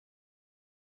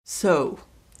So,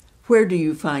 where do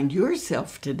you find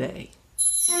yourself today?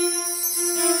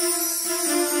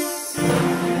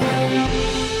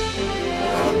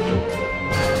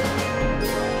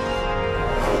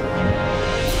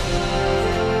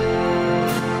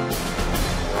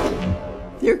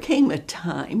 There came a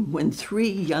time when 3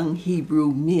 young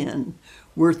Hebrew men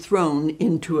were thrown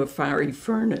into a fiery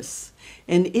furnace,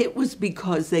 and it was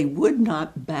because they would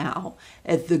not bow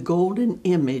at the golden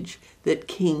image that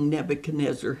King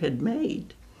Nebuchadnezzar had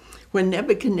made. When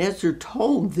Nebuchadnezzar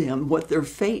told them what their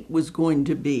fate was going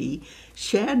to be,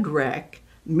 Shadrach,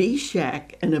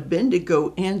 Meshach, and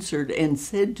Abednego answered and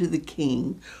said to the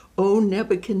king, "O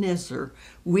Nebuchadnezzar,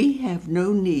 we have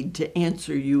no need to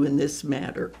answer you in this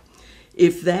matter.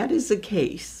 If that is the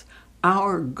case,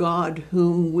 our God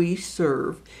whom we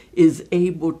serve is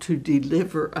able to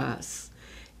deliver us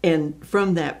and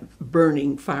from that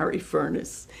burning fiery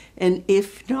furnace. And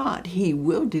if not, he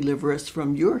will deliver us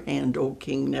from your hand, O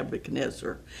King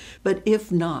Nebuchadnezzar. But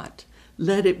if not,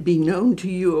 let it be known to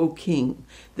you, O king,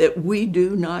 that we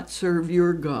do not serve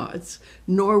your gods,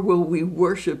 nor will we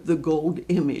worship the gold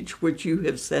image which you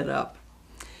have set up."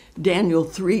 Daniel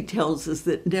 3 tells us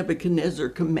that Nebuchadnezzar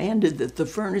commanded that the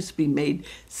furnace be made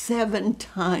 7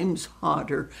 times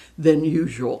hotter than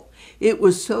usual. It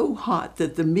was so hot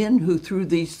that the men who threw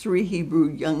these 3 Hebrew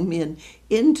young men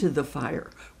into the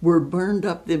fire were burned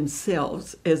up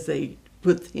themselves as they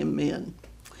put him in.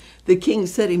 The king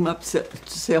set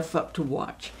himself up to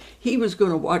watch. He was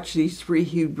going to watch these 3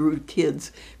 Hebrew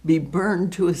kids be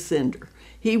burned to a cinder.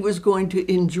 He was going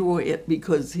to enjoy it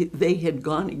because they had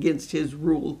gone against his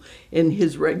rule and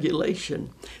his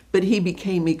regulation. But he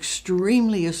became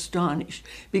extremely astonished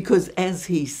because as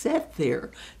he sat there,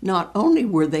 not only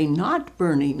were they not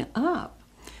burning up,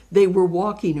 they were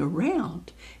walking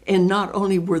around. And not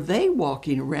only were they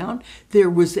walking around, there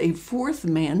was a 4th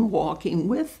man walking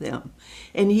with them.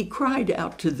 And he cried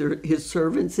out to his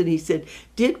servants and he said,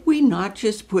 "Did we not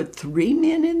just put 3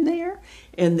 men in there?"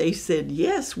 And they said,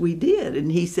 "Yes, we did."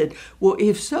 And he said, "Well,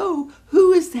 if so,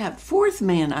 who is that 4th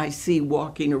man I see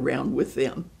walking around with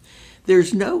them?"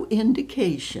 There's no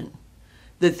indication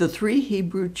that the 3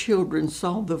 Hebrew children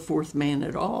saw the 4th man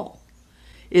at all.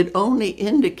 It only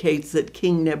indicates that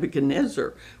King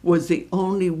Nebuchadnezzar was the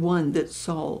only one that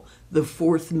saw the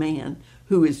 4th man,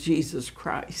 who is Jesus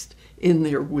Christ, in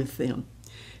there with them.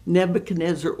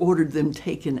 Nebuchadnezzar ordered them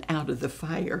taken out of the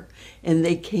fire, and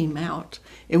they came out.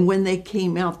 And when they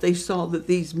came out, they saw that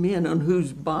these men on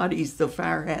whose bodies the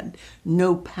fire had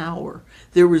no power,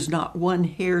 there was not one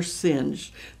hair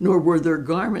singed, nor were their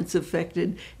garments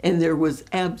affected, and there was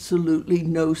absolutely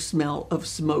no smell of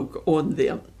smoke on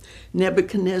them.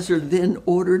 Nebuchadnezzar then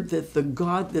ordered that the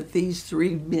God that these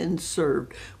 3 men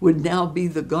served would now be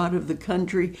the God of the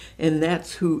country, and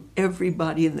that's who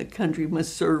everybody in the country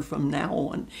must serve from now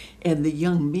on. And the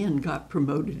young men got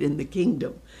promoted in the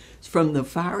kingdom, from the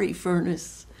fiery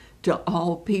furnace to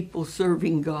all people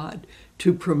serving God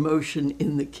to promotion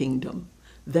in the kingdom.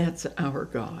 That's our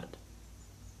God.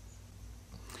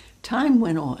 Time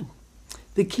went on.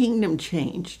 The kingdom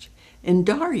changed, and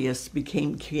Darius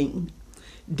became king.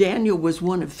 Daniel was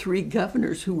one of 3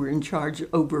 governors who were in charge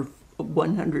over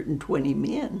 120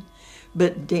 men.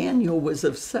 But Daniel was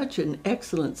of such an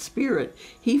excellent spirit,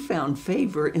 he found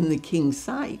favor in the king's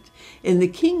sight. And the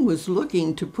king was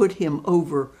looking to put him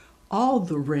over all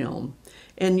the realm.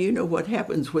 And you know what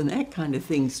happens when that kind of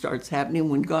thing starts happening,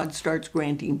 when God starts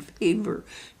granting favor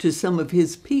to some of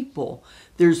his people.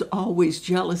 There's always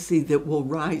jealousy that will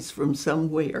rise from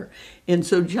somewhere. And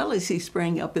so jealousy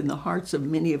sprang up in the hearts of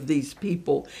many of these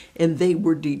people, and they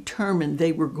were determined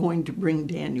they were going to bring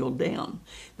Daniel down.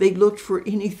 They looked for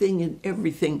anything and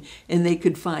everything, and they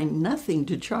could find nothing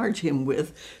to charge him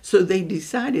with. So they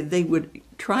decided they would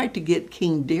try to get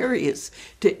King Darius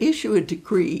to issue a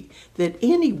decree that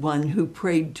anyone who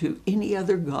prayed to any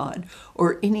other god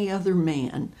or any other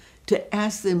man to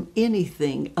ask them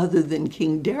anything other than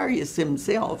King Darius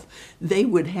himself, they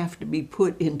would have to be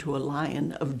put into a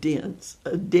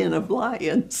den of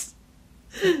lions.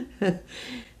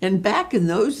 And back in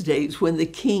those days, when the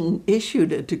king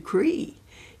issued a decree,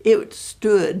 it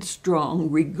stood strong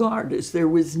regardless. There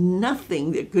was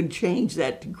nothing that could change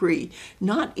that decree.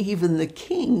 Not even the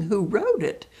king who wrote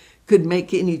it could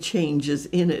make any changes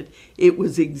in it. It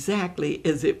was exactly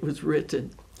as it was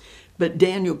written. But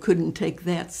Daniel couldn't take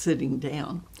that sitting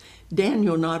down.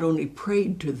 Daniel not only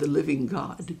prayed to the living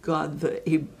God, God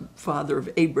the Father of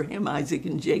Abraham, Isaac,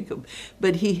 and Jacob,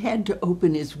 but he had to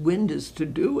open his windows to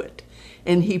do it.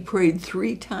 And he prayed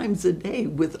 3 times a day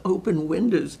with open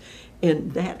windows,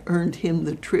 and that earned him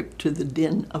the trip to the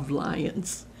den of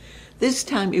lions. This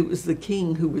time it was the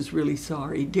king who was really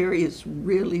sorry. Darius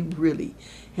really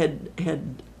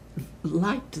had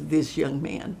liked this young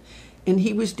man, and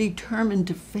he was determined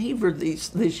to favor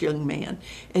this young man.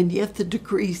 And yet the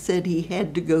decree said he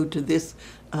had to go to this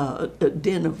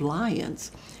den of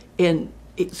lions. And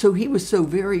so he was so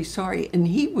very sorry, and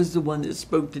he was the one that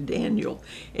spoke to Daniel.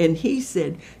 And he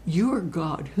said, your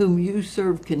God, whom you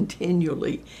serve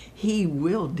continually, he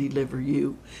will deliver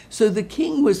you. So the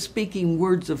king was speaking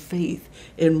words of faith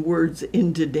and words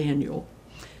into Daniel.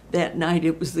 That night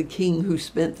it was the king who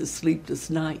spent the sleepless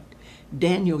night.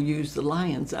 Daniel used the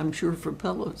lions, I'm sure, for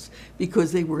pillows,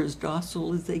 because they were as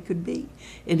docile as they could be.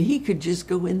 And he could just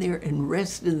go in there and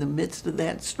rest in the midst of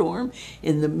that storm,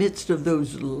 in the midst of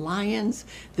those lions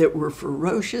that were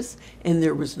ferocious, and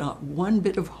there was not one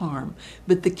bit of harm.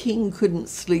 But the king couldn't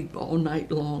sleep all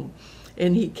night long.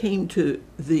 And he came to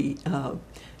the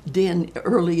den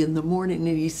early in the morning,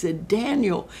 and he said,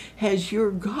 Daniel, has your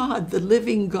God, the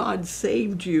living God,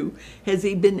 saved you? Has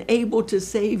he been able to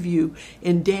save you?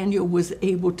 And Daniel was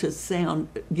able to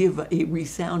give a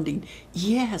resounding,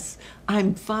 yes,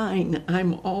 I'm fine,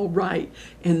 I'm all right.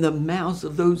 And the mouths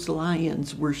of those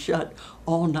lions were shut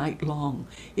all night long.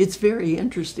 It's very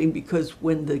interesting, because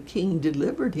when the king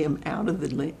delivered him out of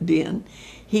the den,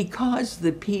 he caused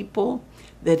the people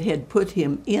that had put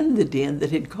him in the den,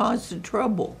 that had caused the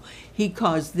trouble, he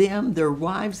caused them, their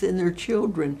wives, and their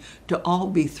children to all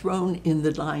be thrown in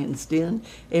the lion's den,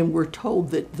 and we're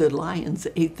told that the lions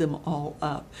ate them all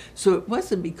up. So it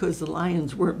wasn't because the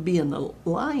lions weren't being a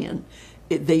lion,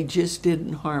 they just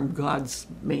didn't harm God's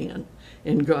man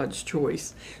and God's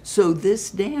choice. So this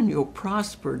Daniel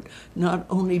prospered not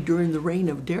only during the reign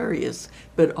of Darius,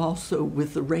 but also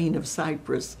with the reign of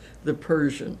Cyrus the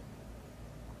Persian.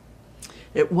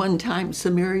 At one time,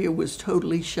 Samaria was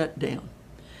totally shut down.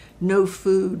 No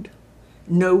food,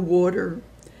 no water,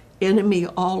 enemy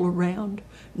all around,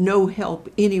 no help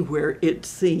anywhere, it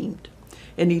seemed.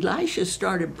 And Elisha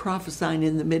started prophesying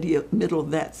in the middle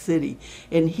of that city,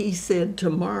 and he said,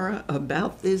 tomorrow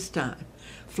about this time,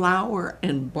 flour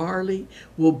and barley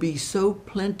will be so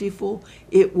plentiful,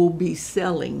 it will be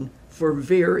selling for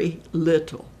very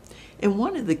little. And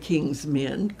one of the king's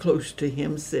men close to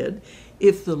him said,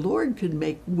 if the Lord could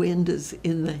make windows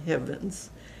in the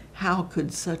heavens, how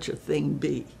could such a thing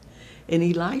be? And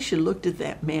Elisha looked at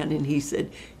that man and he said,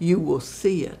 you will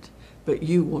see it, but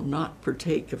you will not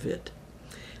partake of it.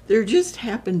 There just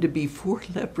happened to be 4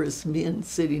 leprous men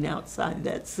sitting outside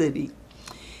that city.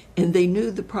 And they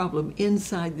knew the problem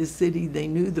inside the city. They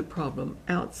knew the problem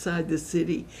outside the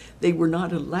city. They were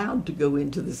not allowed to go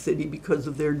into the city because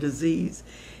of their disease.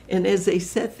 And as they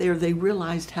sat there, they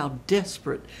realized how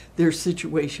desperate their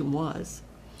situation was.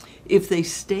 If they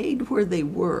stayed where they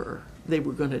were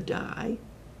going to die.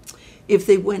 If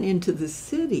they went into the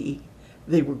city,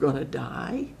 they were going to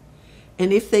die.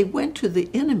 And if they went to the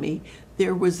enemy,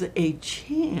 there was a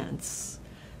chance,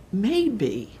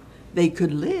 maybe, they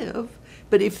could live.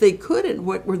 But if they couldn't,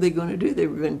 what were they going to do? They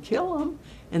were going to kill them,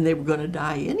 and they were going to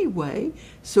die anyway.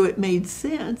 So it made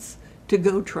sense to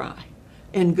go try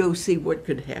and go see what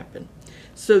could happen.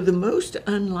 So the most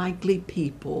unlikely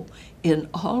people in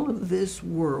all of this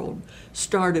world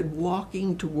started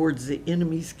walking towards the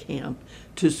enemy's camp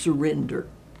to surrender.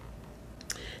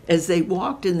 As they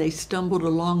walked and they stumbled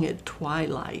along at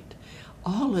twilight,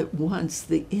 all at once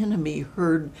the enemy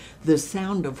heard the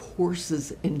sound of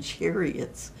horses and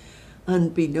chariots,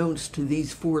 unbeknownst to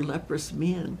these 4 leprous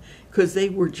men, because they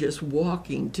were just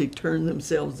walking to turn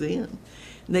themselves in.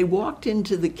 And they walked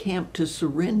into the camp to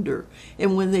surrender,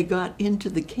 and when they got into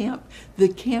the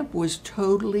camp was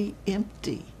totally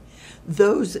empty.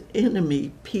 Those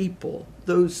enemy people,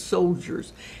 those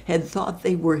soldiers, had thought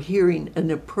they were hearing an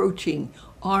approaching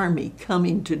army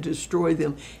coming to destroy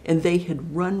them, and they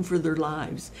had run for their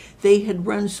lives. They had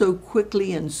run so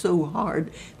quickly and so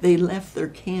hard, they left their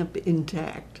camp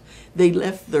intact. They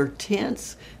left their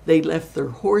tents, they left their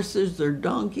horses, their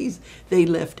donkeys, they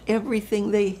left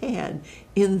everything they had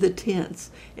in the tents.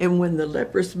 And when the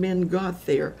leprous men got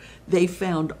there, they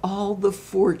found all the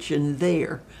fortune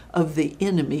there of the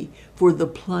enemy for the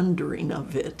plundering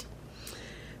of it.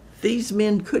 These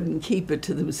men couldn't keep it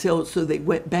to themselves, so they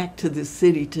went back to the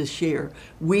city to share.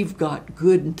 We've got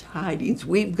good tidings.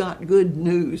 We've got good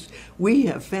news. We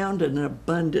have found an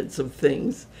abundance of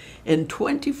things. In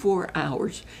 24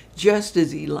 hours, just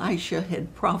as Elisha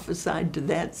had prophesied to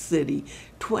that city,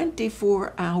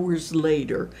 24 hours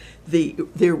later,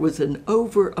 there was an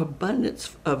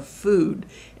overabundance of food,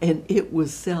 and it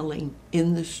was selling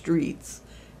in the streets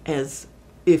as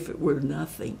if it were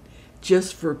nothing,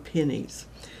 just for pennies.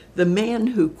 The man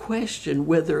who questioned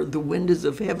whether the windows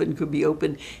of heaven could be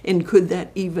opened and could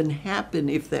that even happen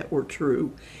if that were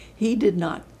true, he did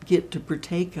not get to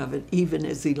partake of it, even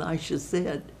as Elisha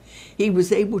said. He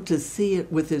was able to see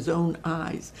it with his own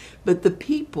eyes. But the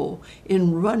people,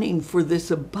 in running for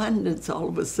this abundance all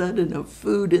of a sudden of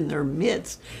food in their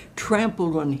midst,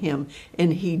 trampled on him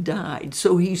and he died.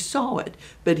 So he saw it,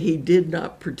 but he did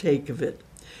not partake of it.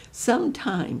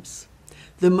 Sometimes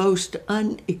the most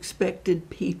unexpected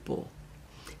people,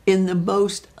 in the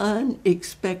most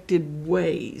unexpected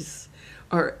ways,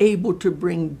 are able to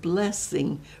bring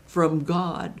blessing from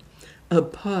God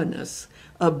upon us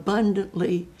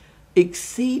abundantly,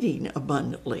 exceeding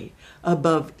abundantly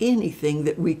above anything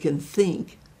that we can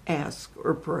think, ask,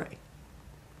 or pray.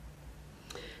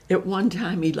 At one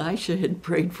time, Elisha had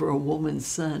prayed for a woman's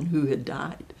son who had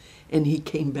died, and he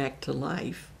came back to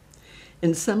life.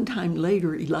 And sometime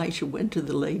later, Elisha went to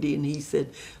the lady and he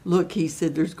said, look, he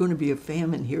said, there's going to be a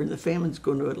famine here, and the famine's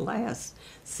going to last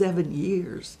 7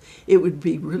 years. It would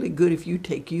be really good if you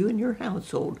take you and your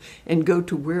household and go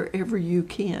to wherever you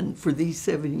can for these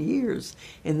 7 years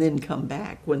and then come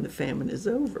back when the famine is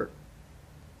over.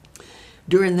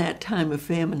 During that time of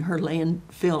famine, her land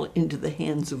fell into the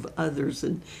hands of others,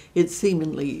 and it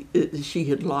seemingly, she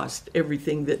had lost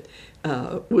everything that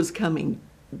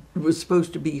was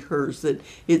supposed to be hers, that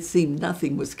it seemed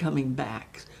nothing was coming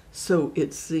back. So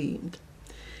it seemed.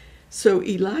 So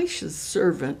Elisha's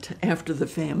servant, after the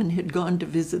famine, had gone to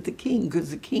visit the king,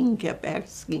 because the king kept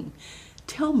asking,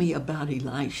 tell me about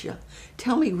Elisha.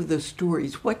 Tell me the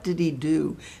stories. What did he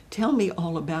do? Tell me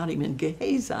all about him. And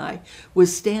Gehazi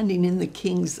was standing in the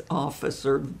king's office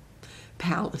or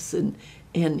palace,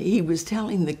 and he was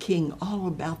telling the king all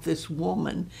about this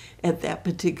woman at that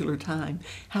particular time,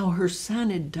 how her son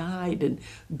had died and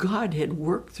God had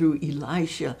worked through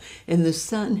Elisha and the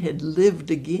son had lived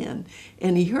again.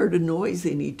 And he heard a noise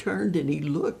and he turned and he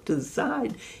looked to the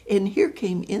side, and here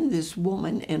came in this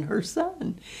woman and her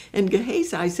son. And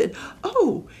Gehazi said,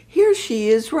 oh, here she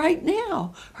is right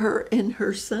now, her and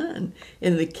her son.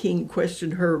 And the king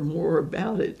questioned her more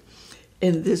about it.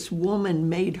 And this woman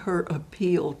made her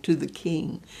appeal to the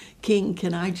king. King,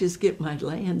 can I just get my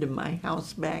land and my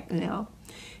house back now?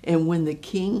 And when the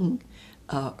king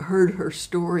heard her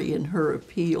story and her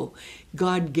appeal,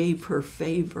 God gave her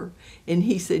favor. And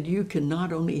he said, you can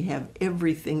not only have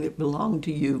everything that belonged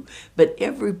to you, but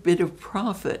every bit of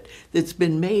profit that's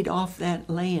been made off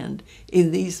that land in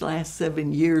these last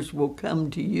 7 years will come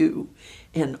to you.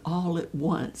 And all at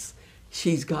once,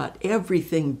 she's got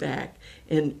everything back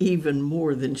and even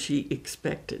more than she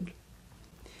expected.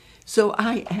 So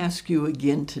I ask you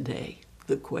again today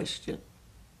the question,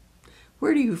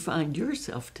 where do you find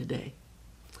yourself today?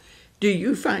 Do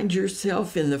you find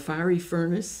yourself in the fiery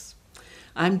furnace?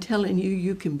 I'm telling you,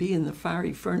 you can be in the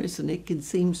fiery furnace and it can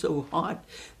seem so hot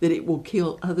that it will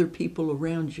kill other people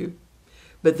around you.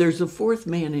 But there's a fourth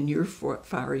man in your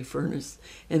fiery furnace,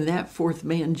 and that fourth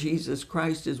man, Jesus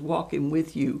Christ, is walking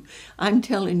with you. I'm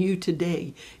telling you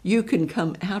today, you can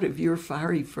come out of your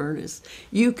fiery furnace.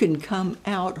 You can come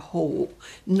out whole,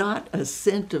 not a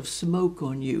scent of smoke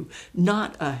on you,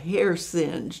 not a hair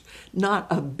singed, not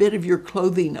a bit of your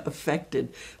clothing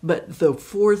affected, but the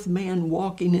fourth man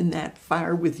walking in that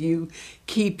fire with you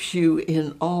keeps you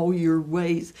in all your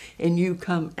ways, and you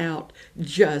come out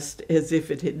just as if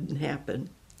it hadn't happened.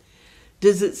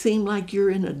 Does it seem like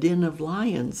you're in a den of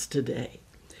lions today?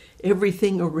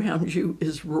 Everything around you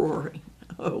is roaring.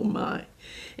 Oh my.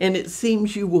 And it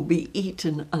seems you will be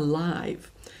eaten alive.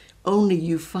 Only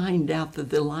you find out that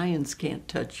the lions can't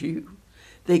touch you.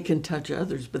 They can touch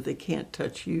others, but they can't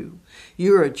touch you.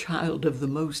 You're a child of the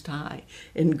Most High,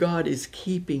 and God is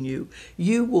keeping you.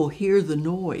 You will hear the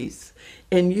noise,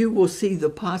 and you will see the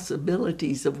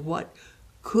possibilities of what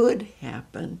could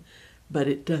happen, but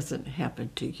it doesn't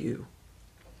happen to you.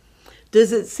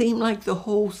 Does it seem like the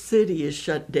whole city is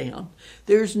shut down?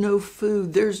 There's no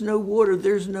food, there's no water,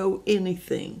 there's no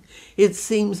anything. It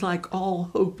seems like all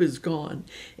hope is gone.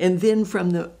 And then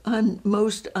from the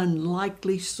most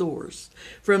unlikely source,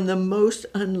 from the most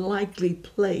unlikely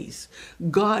place,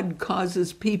 God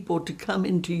causes people to come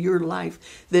into your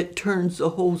life that turns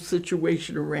the whole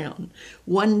situation around.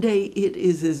 One day it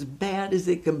is as bad as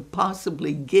it can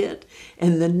possibly get,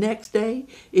 and the next day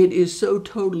it is so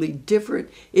totally different,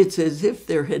 it's as if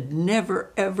there had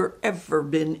never, ever, ever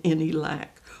been any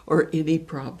lack or any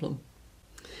problem.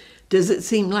 Does it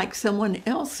seem like someone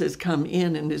else has come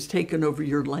in and has taken over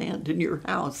your land and your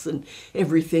house and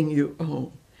everything you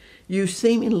own? You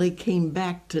seemingly came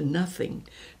back to nothing,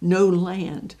 no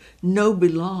land, no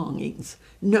belongings,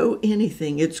 no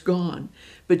anything. It's gone.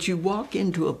 But you walk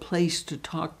into a place to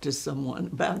talk to someone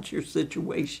about your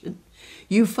situation.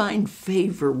 You find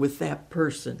favor with that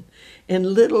person.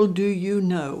 And little do you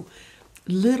know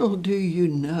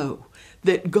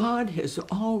that God has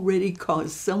already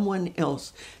caused someone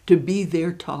else to be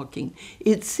there talking.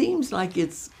 It seems like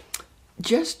it's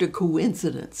just a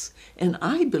coincidence. And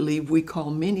I believe we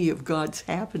call many of God's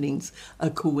happenings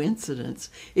a coincidence.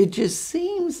 It just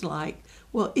seems like,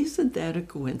 well, isn't that a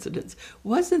coincidence?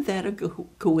 Wasn't that a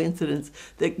coincidence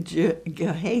that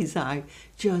Gehazi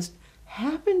just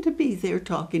happened to be there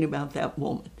talking about that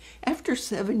woman? After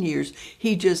 7 years,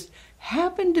 he just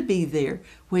happened to be there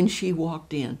when she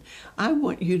walked in. I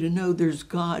want you to know there's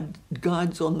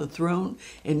God's on the throne,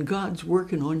 and God's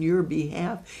working on your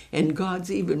behalf, and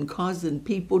God's even causing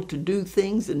people to do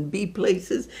things and be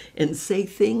places and say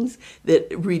things that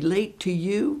relate to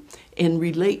you and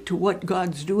relate to what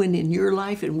God's doing in your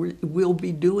life and will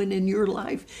be doing in your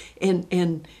life.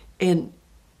 And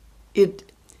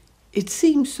it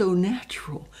seems so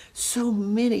natural. So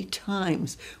many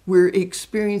times we're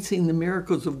experiencing the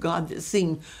miracles of God that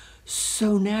seem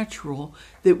so natural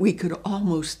that we could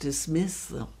almost dismiss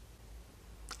them.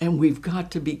 And we've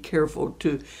got to be careful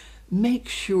to make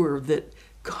sure that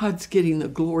God's getting the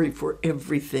glory for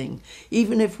everything.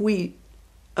 Even if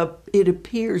it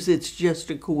appears it's just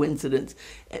a coincidence,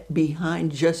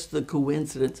 behind just the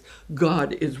coincidence,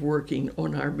 God is working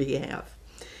on our behalf.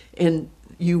 And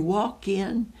you walk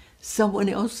in, someone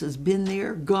else has been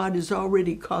there. God has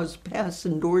already caused paths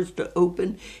and doors to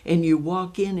open, and you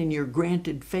walk in and you're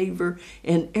granted favor,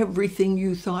 and everything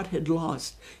you thought had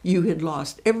lost, you had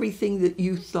lost. Everything that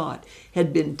you thought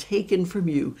had been taken from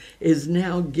you is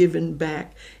now given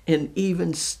back, and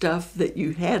even stuff that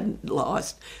you hadn't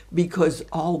lost because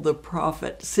all the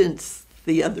profit since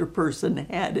the other person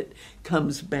had it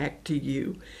comes back to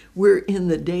you. We're in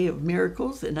the day of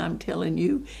miracles, and I'm telling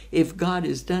you, if God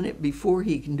has done it before,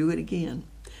 he can do it again.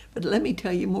 But let me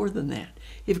tell you more than that.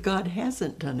 If God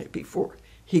hasn't done it before,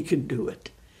 he can do it.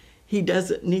 He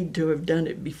doesn't need to have done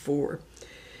it before.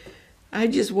 I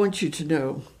just want you to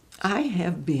know, I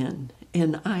have been,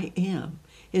 and I am,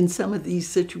 in some of these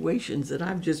situations that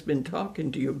I've just been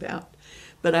talking to you about.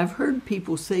 But I've heard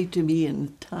people say to me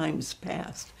in times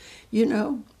past, you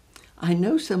know, I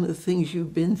know some of the things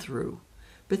you've been through,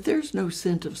 but there's no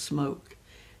scent of smoke.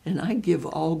 And I give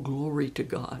all glory to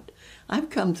God.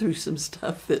 I've come through some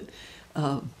stuff that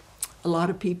a lot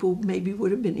of people maybe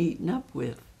would have been eaten up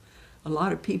with. A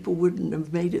lot of people wouldn't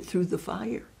have made it through the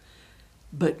fire.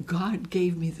 But God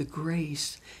gave me the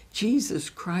grace. Jesus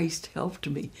Christ helped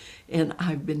me. And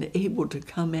I've been able to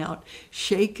come out,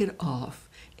 shake it off,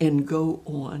 and go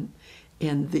on.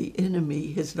 And the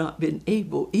enemy has not been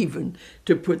able even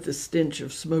to put the stench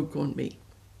of smoke on me.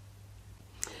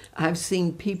 I've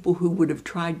seen people who would have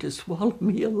tried to swallow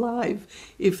me alive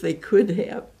if they could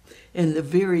have. And the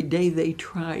very day they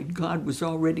tried, God was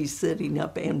already setting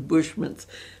up ambushments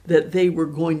that they were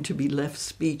going to be left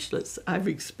speechless. I've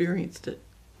experienced it.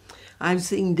 I've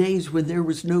seen days when there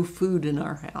was no food in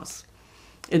our house.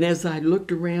 And as I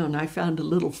looked around, I found a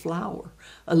little flour,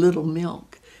 a little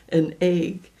milk, an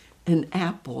egg, an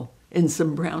apple, and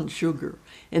some brown sugar.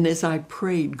 And as I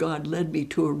prayed, God led me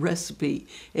to a recipe,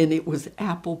 and it was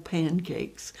apple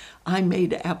pancakes. I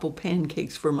made apple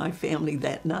pancakes for my family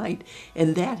that night,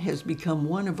 and that has become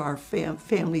one of our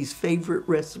family's favorite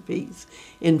recipes.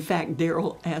 In fact,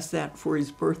 Daryl asked that for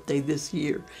his birthday this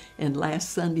year, and last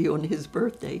Sunday on his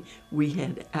birthday, we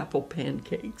had apple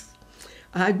pancakes.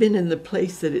 I've been in the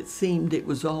place that it seemed it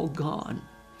was all gone,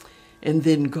 and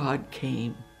then God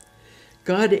came.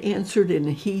 God answered,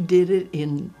 and he did it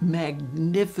in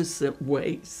magnificent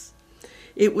ways.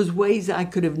 It was ways I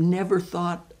could have never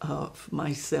thought of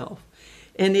myself.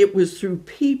 And it was through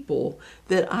people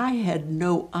that I had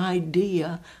no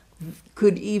idea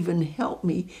could even help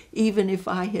me, even if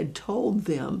I had told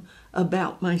them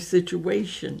about my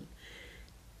situation.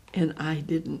 And I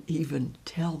didn't even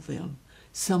tell them.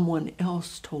 Someone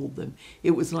else told them.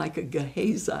 It was like a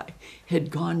Gehazi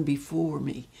had gone before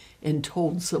me and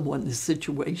told someone the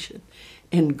situation.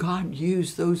 And God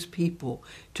used those people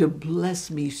to bless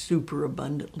me super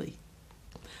abundantly.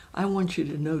 I want you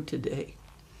to know today,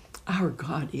 our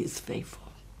God is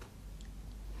faithful.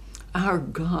 Our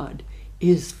God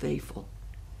is faithful.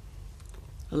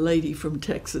 A lady from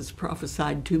Texas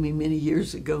prophesied to me many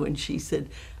years ago, and she said,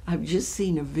 I've just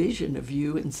seen a vision of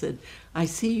you, and said, I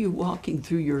see you walking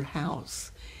through your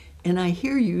house, and I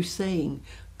hear you saying,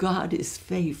 God is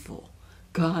faithful.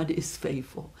 God is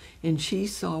faithful. And she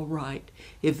saw right.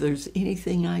 If there's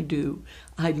anything I do,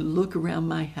 I look around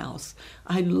my house.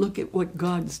 I look at what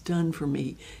God's done for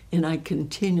me, and I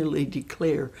continually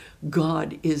declare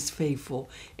God is faithful,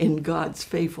 and God's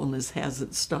faithfulness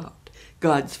hasn't stopped.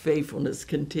 God's faithfulness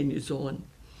continues on.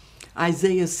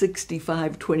 Isaiah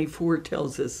 65:24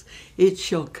 tells us, "It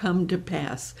shall come to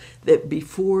pass that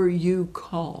before you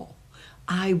call,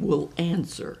 I will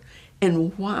answer.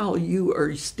 And while you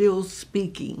are still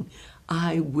speaking,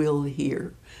 I will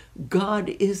hear." God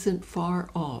isn't far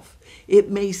off. It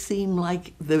may seem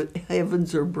like the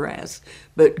heavens are brass,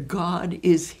 but God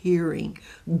is hearing.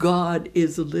 God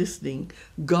is listening.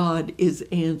 God is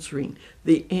answering.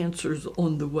 The answer's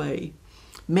on the way.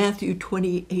 Matthew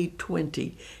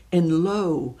 28:20, "And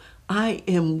lo, I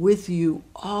am with you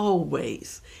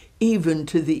always, even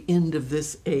to the end of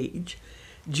this age."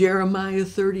 Jeremiah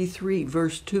 33,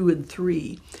 verse 2 and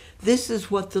 3. "This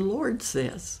is what the Lord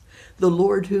says, the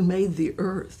Lord who made the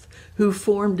earth, who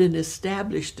formed and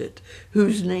established it,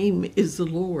 whose name is the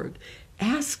Lord.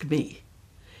 Ask me,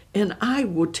 and I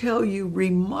will tell you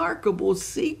remarkable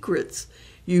secrets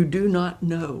you do not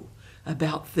know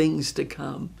about things to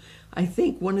come." I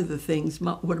think one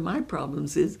of my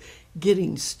problems is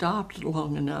getting stopped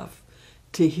long enough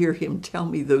to hear him tell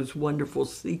me those wonderful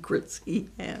secrets he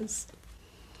has.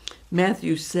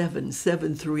 Matthew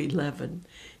 7 through 11.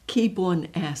 "Keep on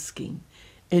asking,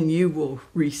 and you will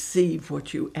receive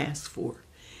what you ask for.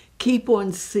 Keep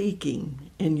on seeking,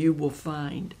 and you will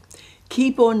find.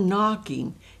 Keep on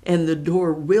knocking, and the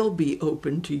door will be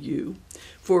open to you.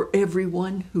 For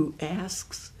everyone who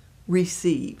asks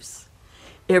receives.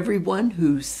 Everyone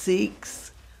who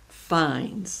seeks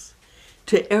finds.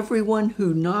 To everyone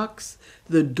who knocks,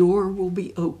 the door will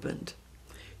be opened."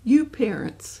 You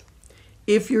parents,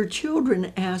 if your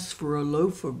children ask for a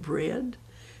loaf of bread,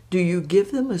 do you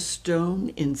give them a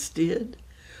stone instead?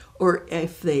 Or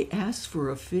if they ask for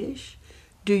a fish,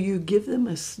 do you give them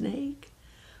a snake?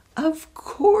 Of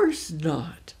course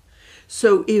not.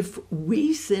 So if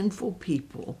we sinful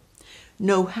people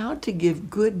know how to give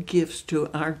good gifts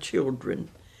to our children,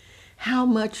 how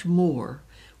much more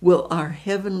will our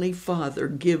Heavenly Father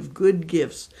give good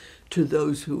gifts to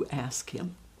those who ask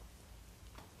him?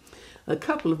 A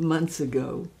couple of months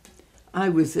ago, I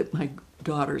was at my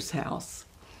daughter's house.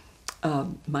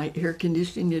 My air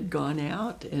conditioning had gone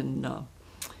out, and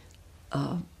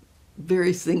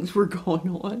various things were going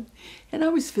on, and I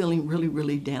was feeling really,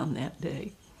 really down that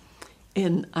day.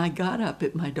 And I got up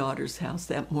at my daughter's house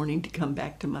that morning to come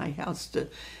back to my house to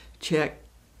check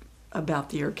about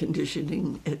the air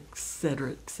conditioning,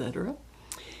 etc., etc.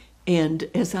 And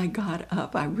as I got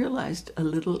up, I realized a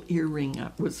little earring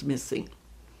was missing.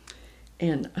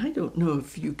 And I don't know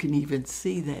if you can even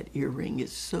see that earring.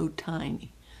 It's so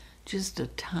tiny, just a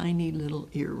tiny little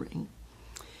earring.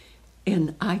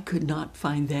 And I could not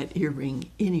find that earring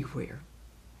anywhere.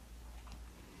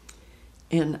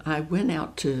 And I went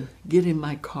out to get in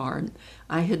my car, and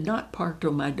I had not parked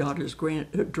on my daughter's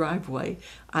driveway.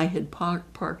 I had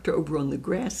parked over on the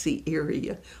grassy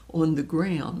area on the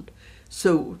ground,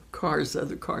 so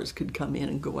other cars could come in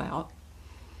and go out.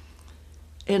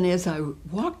 And as I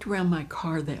walked around my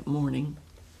car that morning,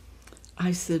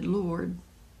 I said, "Lord,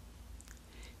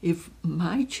 if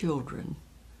my children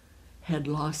had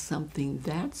lost something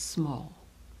that small,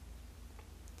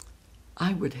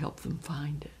 I would help them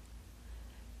find it."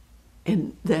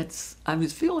 And I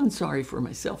was feeling sorry for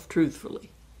myself, truthfully.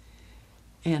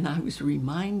 And I was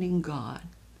reminding God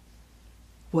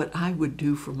what I would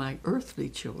do for my earthly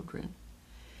children.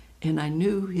 And I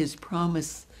knew his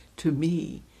promise to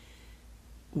me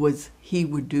was he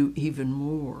would do even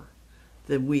more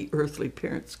than we earthly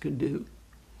parents could do.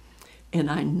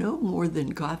 And I no more than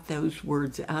got those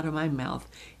words out of my mouth,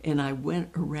 and I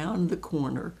went around the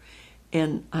corner,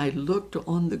 and I looked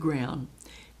on the ground,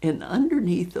 and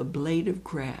underneath a blade of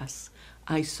grass,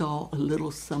 I saw a little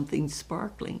something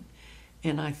sparkling.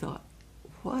 And I thought,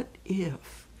 what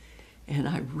if? And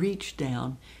I reached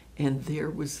down, and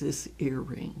there was this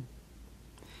earring.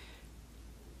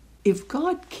 If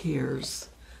God cares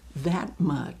that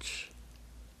much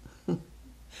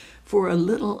for a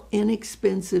little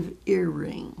inexpensive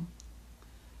earring,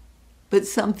 but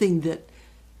something that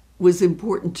was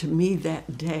important to me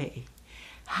that day,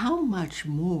 how much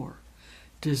more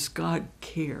does God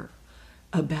care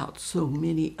about so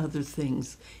many other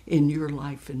things in your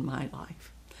life and my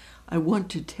life? I want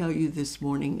to tell you this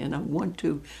morning, and I want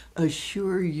to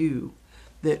assure you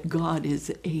that God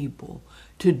is able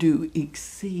to do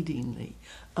exceedingly,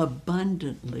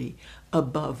 abundantly,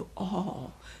 above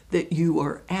all that you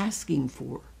are asking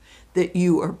for, that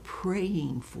you are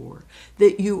praying for,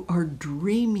 that you are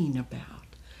dreaming about.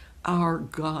 Our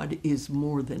God is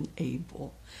more than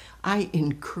able. I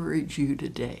encourage you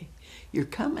today. You're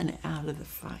coming out of the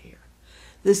fire.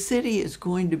 The city is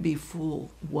going to be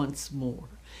full once more.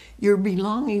 Your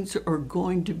belongings are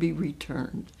going to be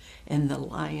returned, and the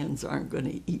lions aren't going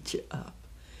to eat you up,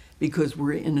 because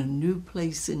we're in a new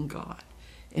place in God,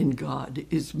 and God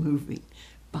is moving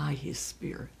by his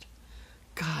Spirit.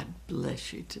 God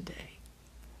bless you today.